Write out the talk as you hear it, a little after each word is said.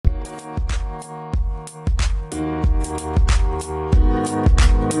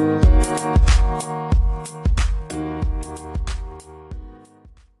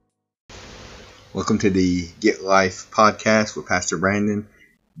welcome to the Get Life podcast with Pastor Brandon.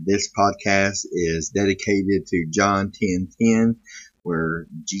 This podcast is dedicated to John 10:10, where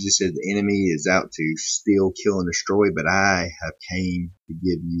Jesus said the enemy is out to steal, kill, and destroy, but I have came to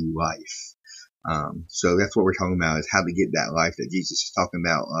give you life. So that's what we're talking about, is how to get that life that Jesus is talking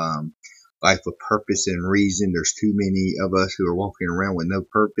about, life with purpose and reason. There's too many of us who are walking around with no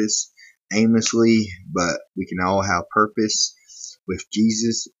purpose, aimlessly, but we can all have purpose with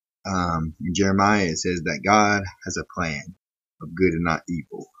Jesus. In Jeremiah, it says that God has a plan of good and not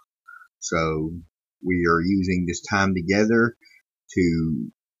evil. So we are using this time together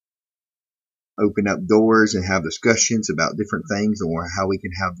to open up doors and have discussions about different things or how we can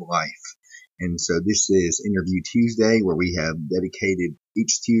have life. And so this is Interview Tuesday, where we have dedicated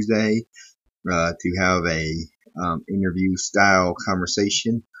each Tuesday to have a interview style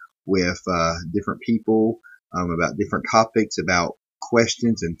conversation with different people about different topics, about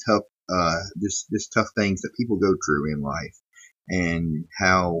questions and tough tough things that people go through in life, and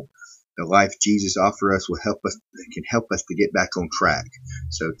how the life Jesus offers us can help us to get back on track.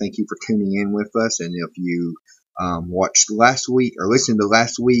 So thank you for tuning in with us. And if you watched last week or listened to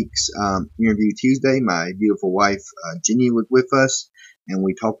last week's Interview Tuesday, my beautiful wife Jenny was with us, and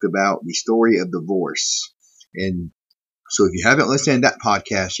we talked about the story of divorce. And so if you haven't listened to that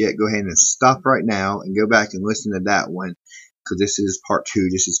podcast yet, go ahead and stop right now and go back and listen to that one, because this is part 2.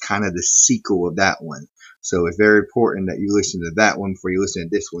 This is kind of the sequel of that one. So it's very important that you listen to that one before you listen to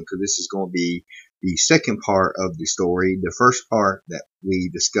this one, because this is going to be the second part of the story. The first part that we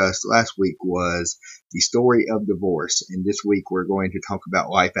discussed last week was the story of divorce. And this week we're going to talk about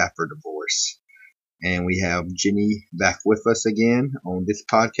life after divorce. And we have Jenny back with us again on this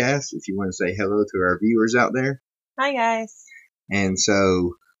podcast. If you want to say hello to our viewers out there. Hi, guys. And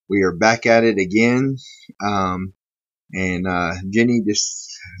so we are back at it again. Jenny, just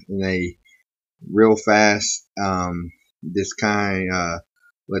in a real fast, let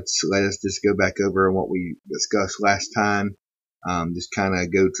us just go back over what we discussed last time. Just kind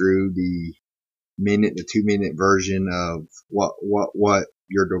of go through the 1 to 2 minute version of what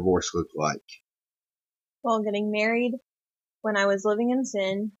your divorce looked like. Well, getting married when I was living in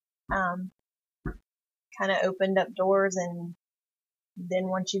sin, kind of opened up doors, and then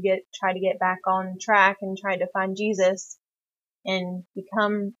once you try to get back on track and try to find Jesus and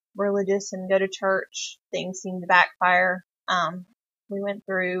become religious and go to church, things seem to backfire. We went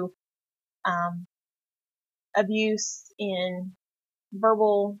through abuse in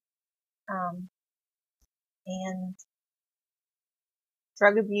verbal and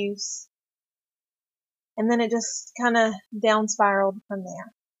drug abuse, and then it just kind of down spiraled from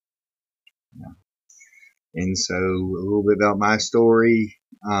there. Yeah. And so a little bit about my story.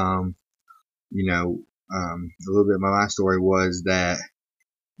 A little bit about my story was that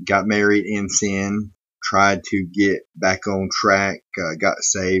got married in sin, tried to get back on track, got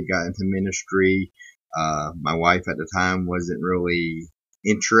saved, got into ministry. My wife at the time wasn't really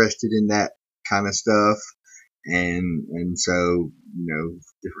interested in that kind of stuff. And so,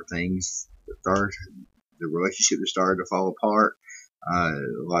 different things started, the relationship started to fall apart. A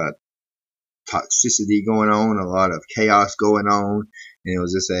lot of toxicity going on, a lot of chaos going on, and it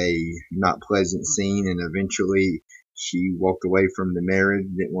was just a not pleasant scene. And eventually she walked away from the marriage,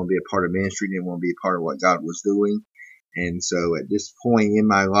 didn't want to be a part of ministry, didn't want to be a part of what God was doing. And so at this point in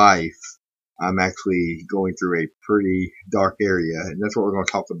my life, I'm actually going through a pretty dark area. And that's what we're going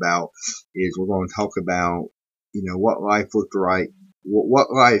to talk about, is we're going to talk about, what life looked like,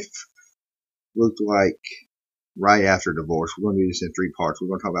 what life looked like right after divorce. We're going to do this in 3 parts. We're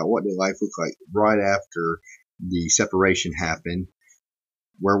going to talk about what did life look like right after the separation happened.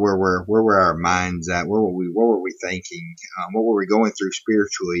 Where were our minds at? What were we thinking? What were we going through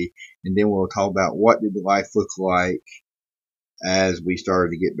spiritually? And then we'll talk about what did life look like as we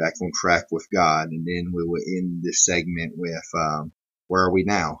started to get back on track with God. And then we will end this segment with where are we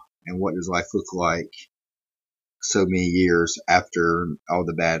now, and what does life look like so many years after all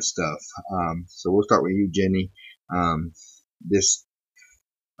the bad stuff. So we'll start with you, Jenny.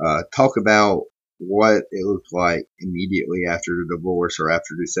 Talk about what it looked like immediately after the divorce, or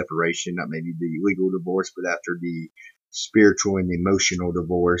after the separation, not maybe the legal divorce, but after the spiritual and emotional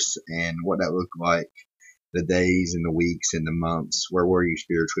divorce, and what that looked like, the days and the weeks and the months. Where were you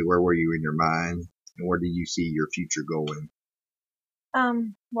spiritually? Where were you in your mind? And where do you see your future going?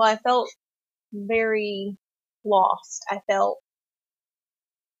 Well, I felt very lost. I felt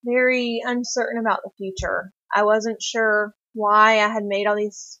very uncertain about the future. I wasn't sure why I had made all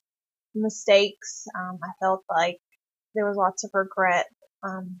these mistakes. I felt like there was lots of regret.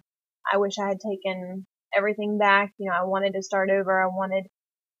 I wish I had taken everything back. I wanted to start over. I wanted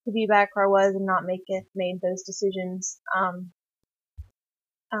to be back where I was and not made those decisions.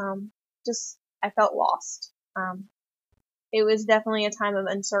 Just I felt lost. It was definitely a time of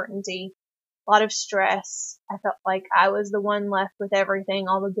uncertainty, a lot of stress. I felt like I was the one left with everything,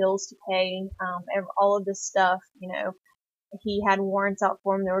 all the bills to pay, all of this stuff. He had warrants out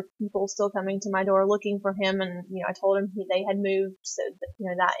for him. There were people still coming to my door looking for him, and I told him they had moved, so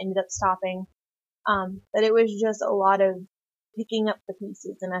that ended up stopping. But it was just a lot of picking up the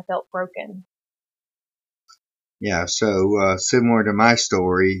pieces, and I felt broken. Yeah, so similar to my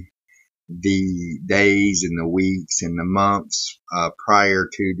story, the days and the weeks and the months prior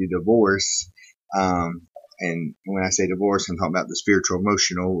to the divorce, and when I say divorce, I'm talking about the spiritual,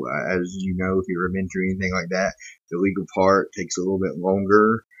 emotional. As you know, if you've ever been through anything like that, the legal part takes a little bit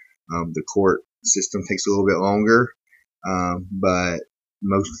longer. The court system takes a little bit longer, but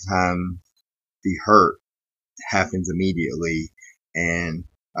most of the time, the hurt happens immediately. And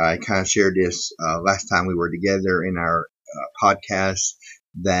I kind of shared this last time we were together in our podcast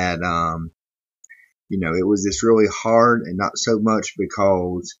that it was this really hard, and not so much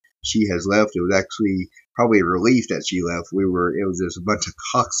because she has left. It was actually probably a relief that she left. It was just a bunch of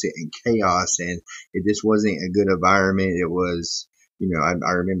toxic and chaos, and it just wasn't a good environment. It was,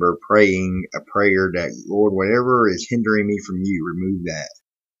 I remember praying a prayer that, Lord, whatever is hindering me from you, remove that.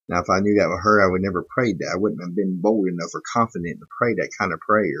 Now, if I knew that with her, I would never prayed that. I wouldn't have been bold enough or confident to pray that kind of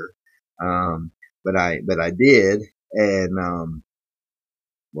prayer. But I did, and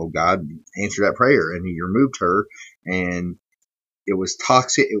well, God answered that prayer, and He removed her, and it was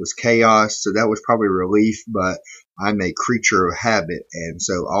toxic, it was chaos, so that was probably relief. But I'm a creature of habit, and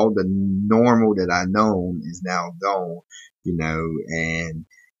so all the normal that I known is now gone, and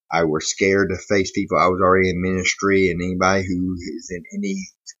I was scared to face people. I was already in ministry, and anybody who is in any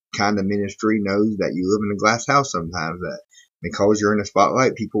kind of ministry knows that you live in a glass house sometimes, that because you're in the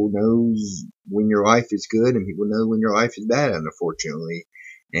spotlight, people knows when your life is good and people know when your life is bad, unfortunately.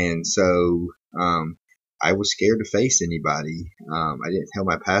 And so, I was scared to face anybody. I didn't tell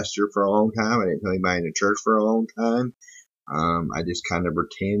my pastor for a long time. I didn't tell anybody in the church for a long time. I just kind of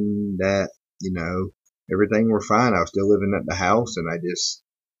pretend that, everything were fine. I was still living at the house, and I just,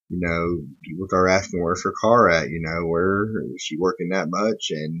 people started asking, where's her car at? Where is she working that much?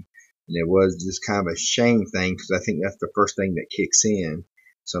 And it was just kind of a shame thing, because I think that's the first thing that kicks in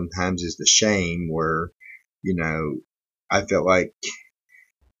sometimes, is the shame, where, I felt like,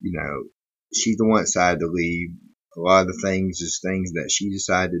 she's the one that decided to leave. A lot of the things is things that she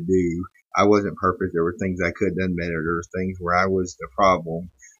decided to do. I wasn't perfect. There were things I could have done better. There were things where I was the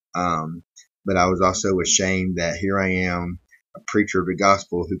problem. But I was also ashamed that here I am, a preacher of the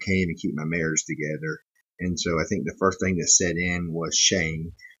gospel, who can't even keep my marriage together. And so I think the first thing that set in was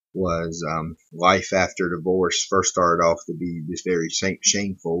shame. Life after divorce first started off to be just very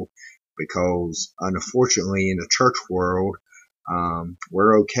shameful, because unfortunately in the church world,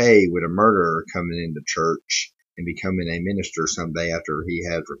 we're okay with a murderer coming into church and becoming a minister someday after he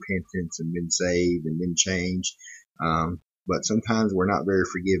has repentance and been saved and been changed. But sometimes we're not very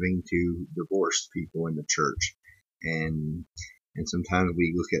forgiving to divorced people in the church. And sometimes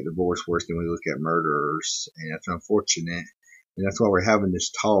we look at divorce worse than we look at murderers. And that's unfortunate. And that's why we're having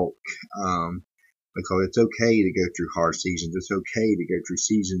this talk. Because it's okay to go through hard seasons. It's okay to go through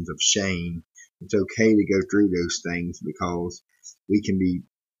seasons of shame. It's okay to go through those things, because we can be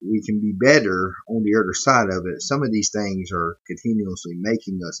better on the other side of it. Some of these things are continuously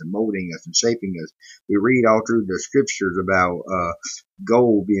making us and molding us and shaping us. We read all through the scriptures about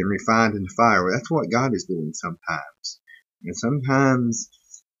gold being refined in the fire. Well, that's what God is doing sometimes. And sometimes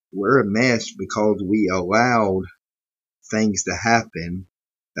we're a mess because we allowed things to happen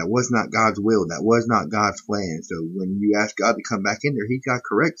that was not God's will, that was not God's plan. So when you ask God to come back in there, He's got to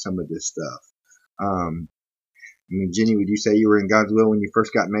correct some of this stuff. Jenny, would you say you were in God's will when you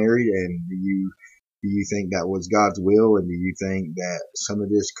first got married? And do you think that was God's will? And do you think that some of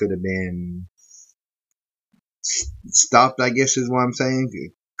this could have been stopped, I guess is what I'm saying?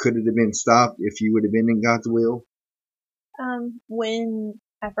 Could it have been stopped if you would have been in God's will? When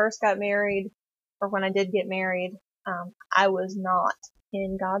I first got married, or when I did get married, I was not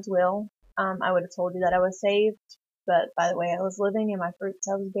in God's will. I would have told you that I was saved, but by the way I was living and my fruits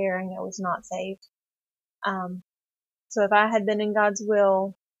I was bearing, I was not saved. So if I had been in God's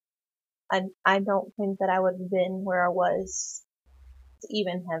will, I don't think that I would have been where I was to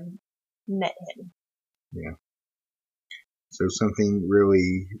even have met Him. Yeah. So something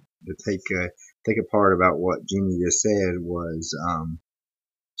really to take apart about what Jenny just said was,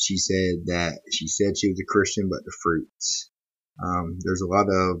 she said she was a Christian, but the fruits. There's a lot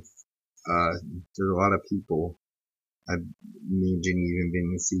of people me and Jenny even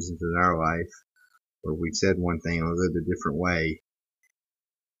been in seasons in our life where we've said one thing and lived a different way.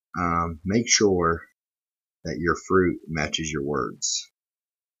 Make sure that your fruit matches your words,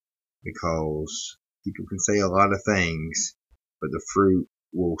 because people can say a lot of things, but the fruit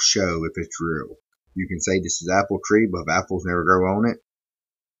will show if it's real. You can say this is apple tree, but if apples never grow on it,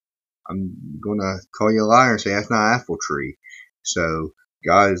 I'm gonna call you a liar and say that's not an apple tree. So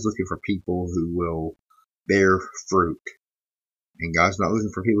God is looking for people who will bear fruit. And God's not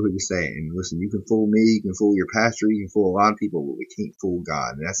looking for people who can say it. And listen, you can fool me, you can fool your pastor, you can fool a lot of people, but we can't fool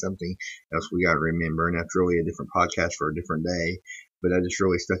God. And that's something else we got to remember. And that's really a different podcast for a different day. But that just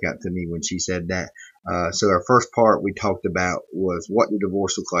really stuck out to me when she said that. So our first part we talked about was what did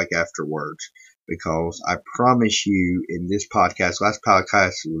divorce look like afterwards? Because I promise you in this podcast, last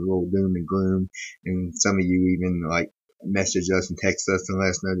podcast was a little doom and gloom. And some of you even like message us and text us and let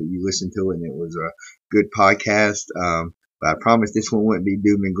us know that you listened to it and it was a good podcast. But I promise this one wouldn't be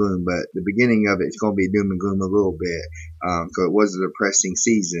doom and gloom, but the beginning of it's going to be doom and gloom a little bit. So it was a depressing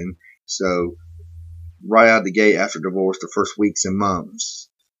season. So right out of the gate after divorce, the first weeks and months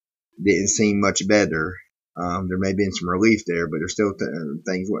didn't seem much better. There may have been some relief there, but there's still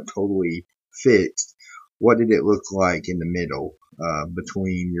things weren't totally fixed. What did it look like in the middle,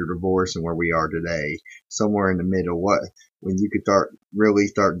 between your divorce and where we are today? Somewhere in the middle, when you could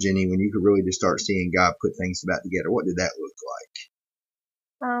start, Jenny, when you could really just start seeing God put things back together, what did that look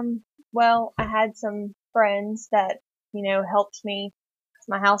like? Well, I had some friends that, helped me.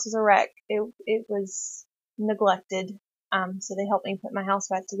 My house was a wreck. It was neglected. So they helped me put my house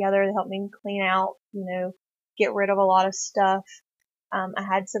back together. They helped me clean out, get rid of a lot of stuff. I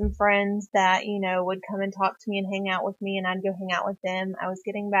had some friends that, would come and talk to me and hang out with me, and I'd go hang out with them. I was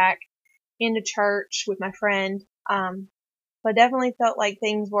getting back into church with my friend. But I definitely felt like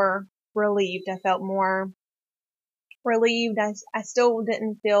things were relieved. I felt more relieved. I still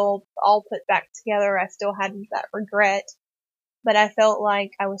didn't feel all put back together. I still had that regret, but I felt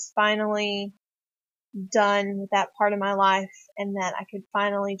like I was finally done with that part of my life and that I could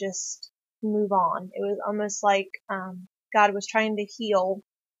finally just move on. It was almost like, God was trying to heal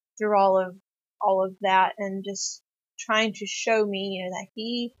through all of that and just trying to show me, that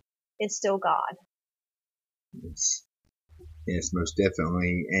He is still God. Yes, most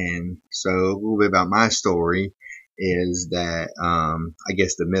definitely. And so a little bit about my story is that, I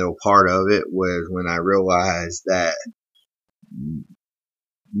guess the middle part of it was when I realized that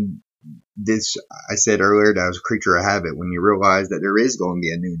I said earlier that I was a creature of habit. When you realize that there is going to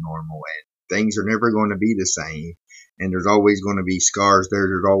be a new normal and things are never going to be the same. And there's always going to be scars there.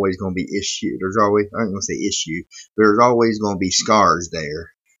 There's always going to be issue. I don't want to say issue, but there's always going to be scars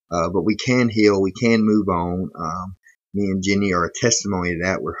there. But we can heal. We can move on. Me and Jenny are a testimony to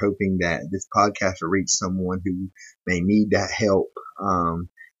that. We're hoping that this podcast will reach someone who may need that help.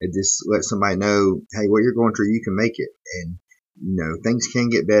 And just let somebody know, hey, what you're going through, you can make it. And, things can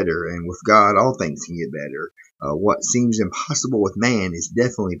get better. And with God, all things can get better. What seems impossible with man is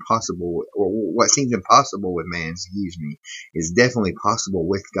definitely possible, or what seems impossible with man, is definitely possible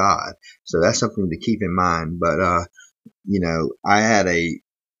with God. So that's something to keep in mind. But, I had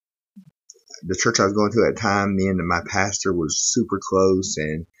the church I was going to at the time, me and my pastor was super close,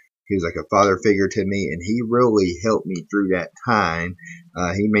 and he was like a father figure to me, and he really helped me through that time.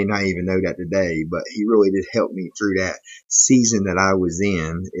 He may not even know that today, but he really did help me through that season that I was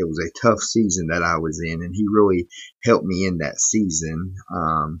in. It was a tough season that I was in, and he really helped me in that season.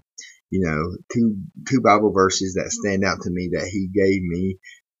 Two Bible verses that stand out to me that he gave me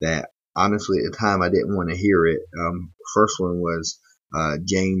that honestly at the time I didn't want to hear it. First one was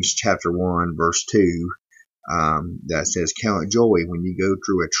James chapter 1 verse 2, that says, count it joy when you go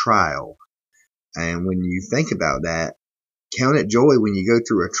through a trial. And when you think about that, count it joy when you go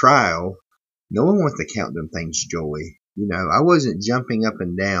through a trial. No one wants to count them things joy. I wasn't jumping up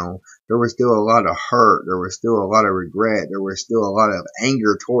and down. There was still a lot of hurt. There was still a lot of regret. There was still a lot of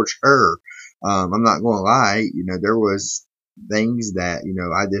anger towards her. I'm not going to lie. There was things that,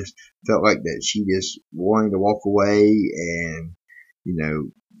 I just felt like that she just wanted to walk away and,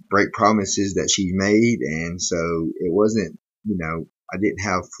 break promises that she made. And so it wasn't, I didn't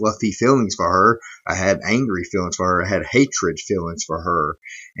have fluffy feelings for her. I had angry feelings for her. I had hatred feelings for her.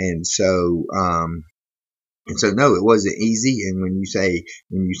 And so no, it wasn't easy. And when you say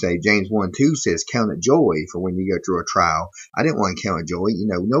James 1:2 says count it joy for when you go through a trial, I didn't want to count it joy.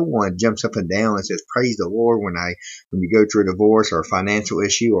 No one jumps up and down and says praise the Lord when you go through a divorce or a financial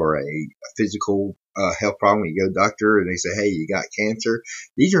issue or a physical health problem, you go to the doctor and they say, hey, you got cancer.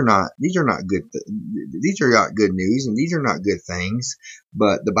 These are not good. These are not good news, and these are not good things.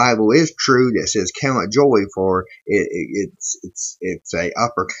 But the Bible is true that says count it joy, for it's a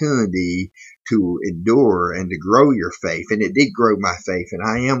opportunity to endure and to grow your faith. And it did grow my faith, and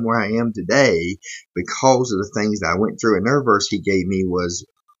I am where I am today because of the things that I went through. Another verse he gave me was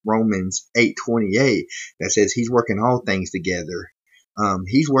Romans 8:28 that says he's working all things together.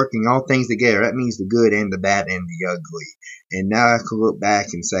 He's working all things together. That means the good and the bad and the ugly. And now I can look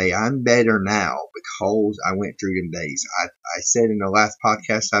back and say I'm better now because I went through them days. I said in the last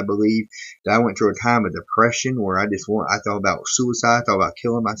podcast, I believe, that I went through a time of depression where I thought about suicide, I thought about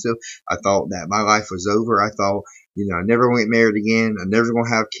killing myself. I thought that my life was over. I thought, I never going to get married again. I'm never going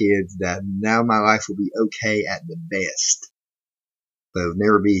to have kids. That now my life will be okay at the best. But it'll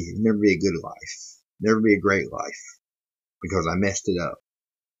never be a good life. Never be a great life. Because I messed it up.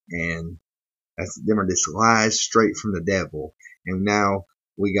 And them are just lies straight from the devil. And now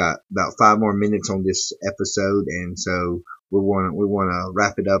we got about 5 more minutes on this episode, and so we want to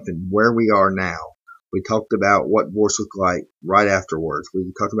wrap it up and where we are now. We talked about what divorce looked like right afterwards.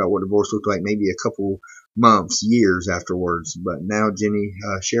 We talked about what divorce looked like maybe a couple months, years afterwards. But now, Jenny,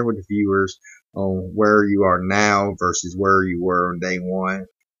 share with the viewers on where you are now versus where you were on day one,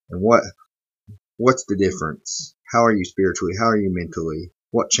 and what's the difference? How are you spiritually? How are you mentally?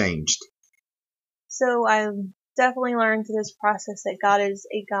 What changed? So I've definitely learned through this process that God is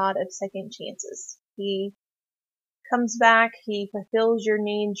a God of second chances. He comes back, He fulfills your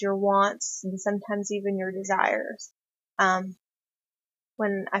needs, your wants, and sometimes even your desires.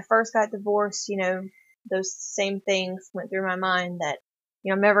 When I first got divorced, those same things went through my mind that,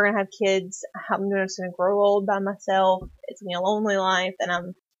 I'm never going to have kids. I'm just going to grow old by myself. It's going to be a lonely life, and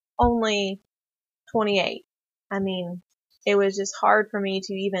I'm only 28. I mean, it was just hard for me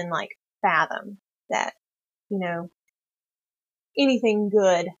to even fathom that, anything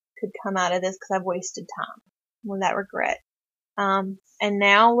good could come out of this because I've wasted time with that regret. And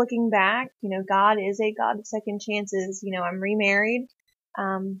now looking back, God is a God of second chances. I'm remarried.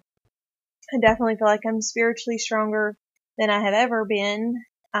 I definitely feel like I'm spiritually stronger than I have ever been.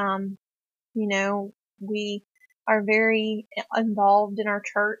 We are very involved in our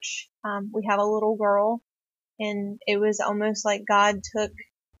church. We have a little girl, and it was almost like God took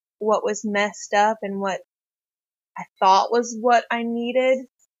what was messed up and what I thought was what I needed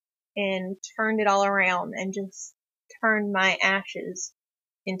and turned it all around and just turned my ashes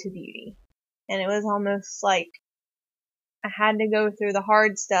into beauty. And it was almost like I had to go through the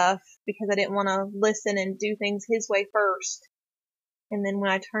hard stuff because I didn't want to listen and do things His way first. And then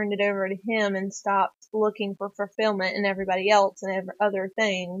when I turned it over to Him and stopped looking for fulfillment in everybody else and other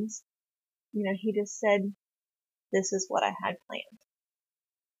things, He just said, this is what I had planned.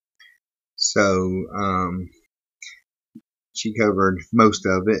 So, she covered most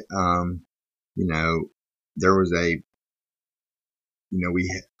of it. There was I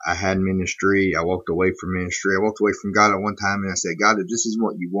had ministry. I walked away from ministry. I walked away from God at one time, and I said, God, if this is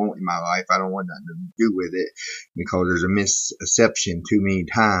what you want in my life, I don't want nothing to do with it, because there's a misconception too many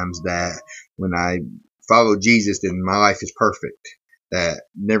times that when I follow Jesus, then my life is perfect. That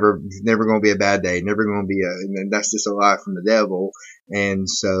never going to be a bad day, never going to be and that's just a lie from the devil. And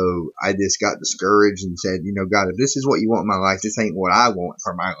so I just got discouraged and said, God, if this is what you want in my life, this ain't what I want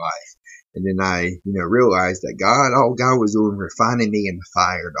for my life. And then I, realized that all God was doing, refining me in the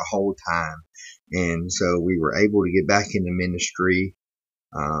fire the whole time. And so we were able to get back into ministry,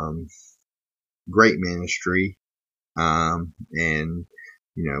 great ministry. And,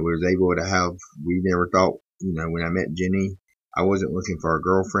 we was able to we never thought, when I met Jenny, I wasn't looking for a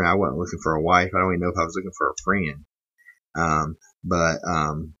girlfriend. I wasn't looking for a wife. I don't even know if I was looking for a friend. But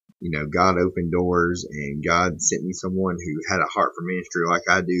God opened doors, and God sent me someone who had a heart for ministry like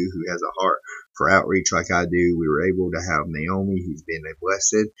I do, who has a heart for outreach like I do. We were able to have Naomi, who's been a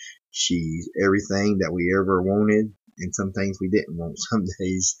blessed. She's everything that we ever wanted, and some things we didn't want some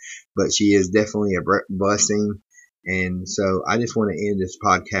days, but she is definitely a blessing. And so I just want to end this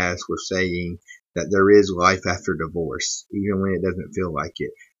podcast with saying that there is life after divorce, even when it doesn't feel like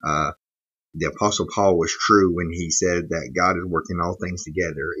it. The Apostle Paul was true when he said that God is working all things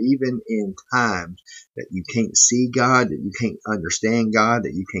together, even in times that you can't see God, that you can't understand God,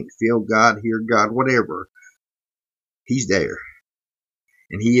 that you can't feel God, hear God, whatever. He's there.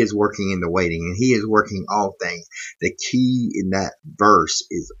 And He is working in the waiting, and He is working all things. The key in that verse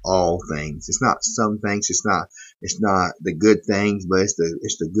is all things. It's not some things. It's not the good things, but it's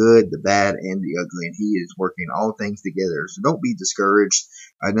the good, the bad, and the ugly. And He is working all things together. So don't be discouraged.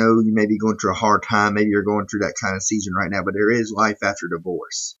 I know you may be going through a hard time. Maybe you're going through that kind of season right now, but there is life after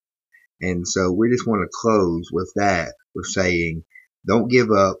divorce. And so we just want to close with that, with saying, don't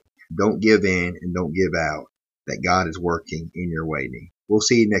give up, don't give in, and don't give out, that God is working in your waiting. We'll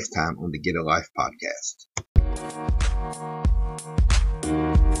see you next time on the Get a Life podcast.